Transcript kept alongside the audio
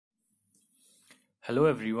Hello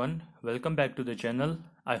everyone, welcome back to the channel.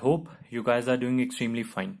 I hope you guys are doing extremely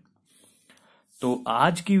fine. तो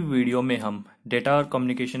आज की video में हम data और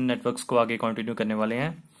कम्युनिकेशन नेटवर्क्स को आगे कंटिन्यू करने वाले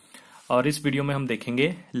हैं और इस वीडियो में हम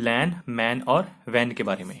देखेंगे लैन, मैन और वैन के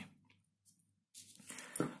बारे में।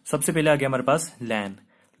 सबसे पहले आ गया हमारे पास लैन,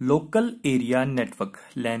 लोकल एरिया नेटवर्क।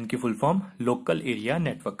 लैन की full form local area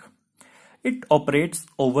network. It operates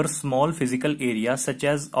over small physical area such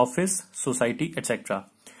as office, society etcetera.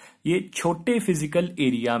 ये छोटे फिजिकल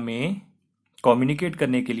एरिया में कम्युनिकेट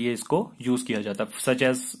करने के लिए इसको यूज किया जाता है, such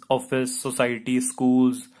as office, society,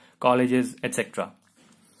 schools, colleges etcetera.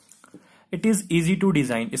 It is easy to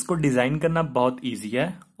design. इसको डिजाइन करना बहुत इजी है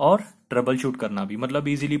और ट्रबल शूट करना भी, मतलब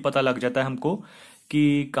इजीली पता लग जाता है हमको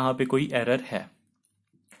कि कहां पे कोई एरर है।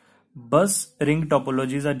 बस ring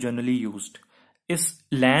topologies are generally used. इस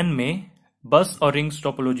लैन में बस और रिंग्स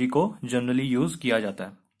टोपोलॉजी को जनरली यूज किया जाता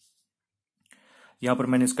है। यहां पर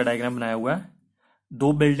मैंने इसका डायग्राम बनाया हुआ है।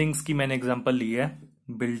 दो बिल्डिंग्स की मैंने एग्जांपल ली है,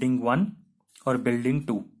 बिल्डिंग 1 और बिल्डिंग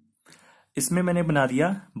 2। इसमें मैंने बना दिया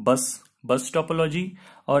बस टोपोलॉजी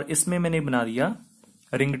और इसमें मैंने बना दिया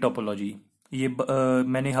रिंग टोपोलॉजी। ये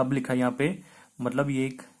मैंने हब लिखा यहाँ पे, मतलब ये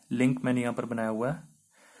एक लिंक मैंने यहाँ पर बनाया हुआ है,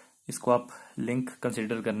 इसको आप लिंक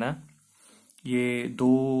कंसिडर करना है। ये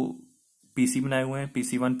दो पीसी बनाए हुए हैं,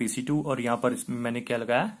 PC1 PC2, और यहाँ पर इसमें मैंने क्या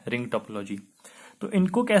लगाया, रिंग टोपोलॉजी। तो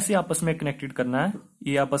इनको कैसे आपस में कनेक्टेड करना है,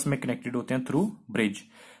 ये आपस में कनेक्टेड होते हैं थ्रू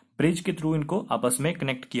ब्रिज के थ्रू इनको आपस में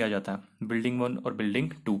कनेक्ट किया जाता है, बिल्डिंग 1 और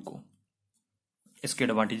बिल्डिंग 2 को। इसके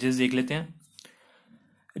एडवांटेजेस देख लेते हैं।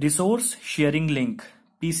 Resource sharing link,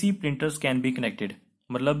 PC printers can be connected.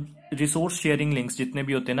 मतलब रिसोर्स शेयरिंग लिंक्स जितने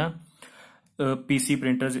भी होते हैं ना, पीसी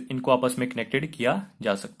प्रिंटर्स, इनको आपस में कनेक्टेड किया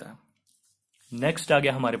जा सकता है। नेक्स्ट आ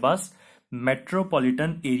गया हमारे पास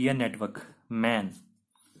metropolitan area network, man,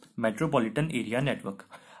 metropolitan area network.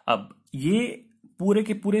 अब ये पूरे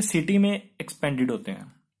के पूरे सिटी में एक्सपेंडेड होते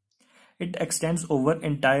हैं। It extends over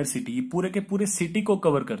entire city, पूरे के पूरे सिटी को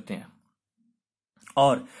कवर करते हैं।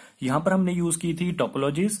 और यहां पर हमने यूज की थी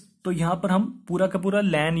टोपोलॉजीज, तो यहां पर हम पूरा का पूरा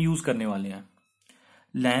लैन यूज करने वाले हैं।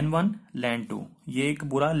 लैन 1, लैन 2, ये एक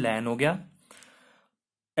पूरा लैन हो गया।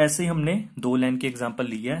 ऐसे ही हमने दो लैन के एग्जांपल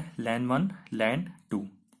लिए है, लैन 1, लैन 2।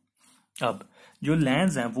 अब जो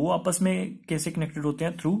लैन्स हैं वो आपस में कैसे कनेक्टेड होते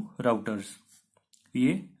हैं, थ्रू राउटर्स।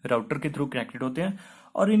 ये राउटर के थ्रू कनेक्टेड होते हैं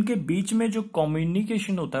और इनके बीच में जो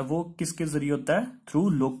कम्युनिकेशन होता है वो किसके जरिए होता है, through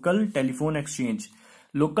local telephone exchange.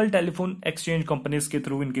 Local telephone exchange companies के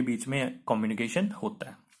थ्रू इनके बीच में कम्युनिकेशन होता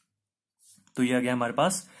है। तो ये आ गया हमारे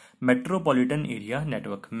पास मेट्रोपॉलिटन एरिया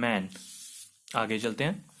नेटवर्क, मैन। आगे चलते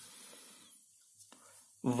हैं।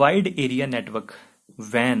 Wide area network,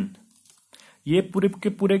 van. ये पूरे के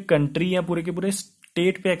पूरे कंट्री या पूरे के पूरे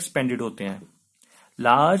स्टेट पे एक्सपेंडेड होते हैं।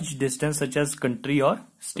 Large distance such as country और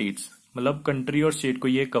स्टेट्स, मतलब कंट्री और स्टेट को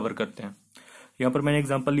ये कवर करते हैं। यहां पर मैंने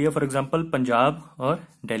एग्जांपल लिया, फॉर एग्जांपल पंजाब और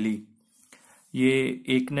दिल्ली। ये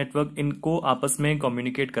एक नेटवर्क, इनको आपस में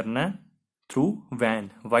कम्युनिकेट करना है through van,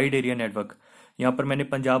 wide area network. यहां पर मैंने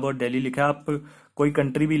पंजाब और दिल्ली लिखा, आप कोई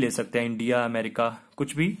कंट्री भी ले सकते हैं, इंडिया, अमेरिका,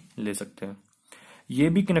 कुछ भी ले सकते हैं। ये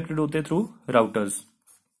भी कनेक्टेड होते हैं थ्रू राउटर्स।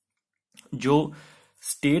 जो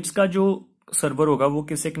स्टेट्स का जो सर्वर होगा वो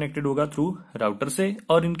किससे कनेक्टेड होगा, थ्रू राउटर से,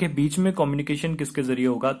 और इनके बीच में कम्युनिकेशन किसके जरिए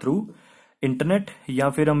होगा, थ्रू इंटरनेट, या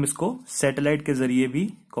फिर हम इसको सैटेलाइट के जरिए भी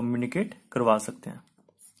कम्युनिकेट करवा सकते हैं,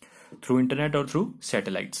 थ्रू इंटरनेट और थ्रू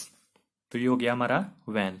सैटेलाइट्स। तो ये हो गया हमारा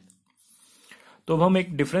वैन। तो अब हम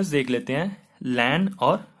एक डिफरेंस देख लेते हैं लैन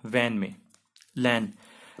और वैन में। लैन,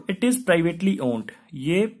 इट इज प्राइवेटली ओन्ड।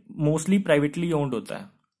 ये मोस्टली प्राइवेटली ओन्ड होता है,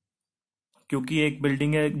 क्योंकि एक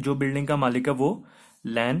बिल्डिंग है, जो बिल्डिंग का मालिक है वो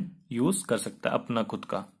लैन यूज कर सकता है अपना खुद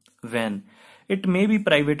का। Van, it may be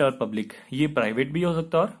private और पब्लिक। ये प्राइवेट भी हो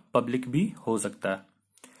सकता है और पब्लिक भी हो सकता है।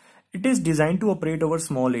 It is design to operate over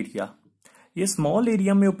small area. ये स्मॉल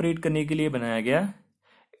एरिया में ऑपरेट करने के लिए बनाया गया,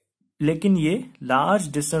 लेकिन ये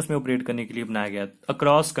लार्ज डिस्टेंस में ऑपरेट करने के लिए बनाया गया,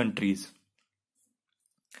 across countries.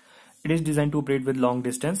 It is design to operate with long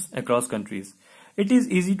distance across countries. It is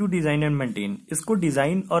easy to design and maintain. इसको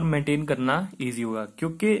डिजाइन और मेंटेन करना इजी होगा,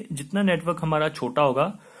 क्योंकि जितना नेटवर्क हमारा छोटा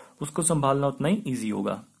होगा उसको संभालना उतना ही इजी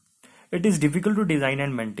होगा। It is difficult to design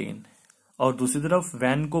and maintain. और दूसरी तरफ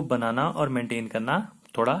वैन को बनाना और मेंटेन करना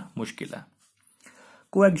थोड़ा मुश्किल है।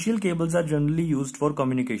 Coaxial cables are generally used for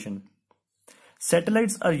communication.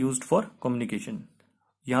 Satellites are used for communication.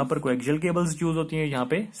 यहां पर कोएक्सियल केबल्स यूज होती है, यहां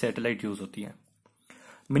पे सैटेलाइट यूज होती है।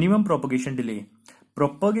 Minimum propagation delay,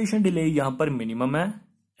 propagation delay यहां पर मिनिमम है,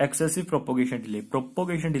 एक्सेसिव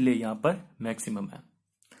प्रोपोगेशन डिले यहां पर मैक्सिमम है।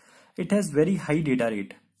 It has very high data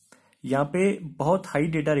rate. यहां पे बहुत हाई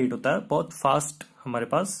डेटा रेट होता है, बहुत फास्ट हमारे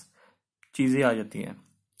पास चीजें आ जाती हैं।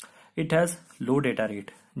 It has low data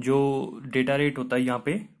rate, जो डेटा रेट होता है यहाँ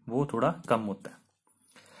पे वो थोड़ा कम होता है।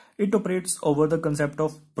 It operates over the concept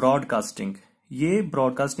of broadcasting, ये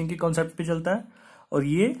ब्रॉडकास्टिंग के कॉन्सेप्ट पे चलता है और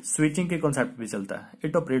ये स्विचिंग के कॉन्सेप्ट पे चलता है।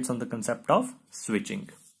 It operates on the concept of switching.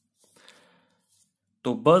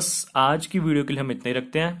 तो बस आज की वीडियो के लिए हम इतने ही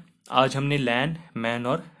रखते हैं। आज हमने लैन, मैन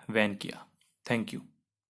और वैन किया। Thank you.